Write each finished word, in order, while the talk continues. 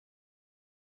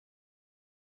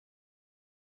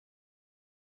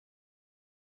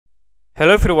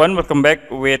Hello everyone, welcome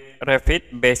back with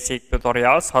Revit basic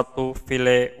tutorials how to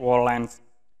fillet wall lines.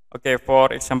 Okay,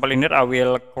 for example in here I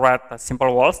will create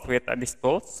simple walls with these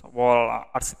tools, wall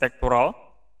architectural.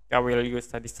 I will use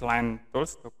this line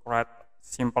tools to create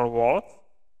simple walls.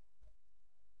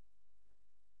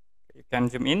 You can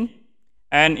zoom in,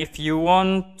 and if you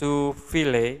want to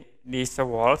fillet these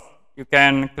walls, you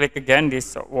can click again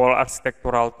this wall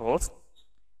architectural tools,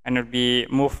 and it will be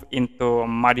moved into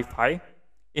modify.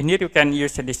 In here you can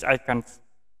use these icons,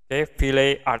 okay,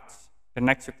 fillet arch. The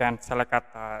next you can select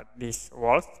at these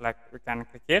walls, like we can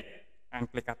click it and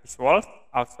click at these walls,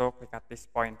 also click at this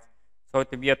point. So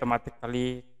to be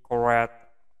automatically correct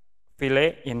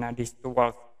fillet in these two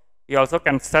walls. You also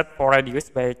can set for radius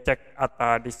by check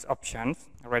at these options,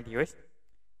 radius.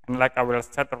 And like I will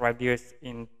set the radius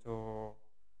into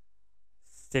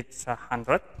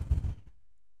 600.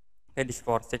 Okay, this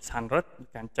for 600. You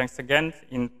can change again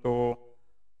into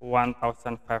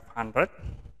 1500.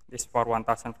 This for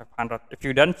 1500. If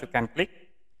you done, you can click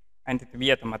and it will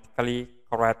be automatically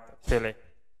correct fillet.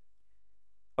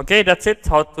 Okay, that's it,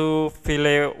 how to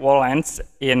fillet wall lines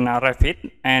in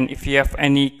Revit. And if you have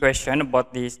any question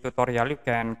about this tutorial, you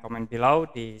can comment below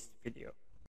this video.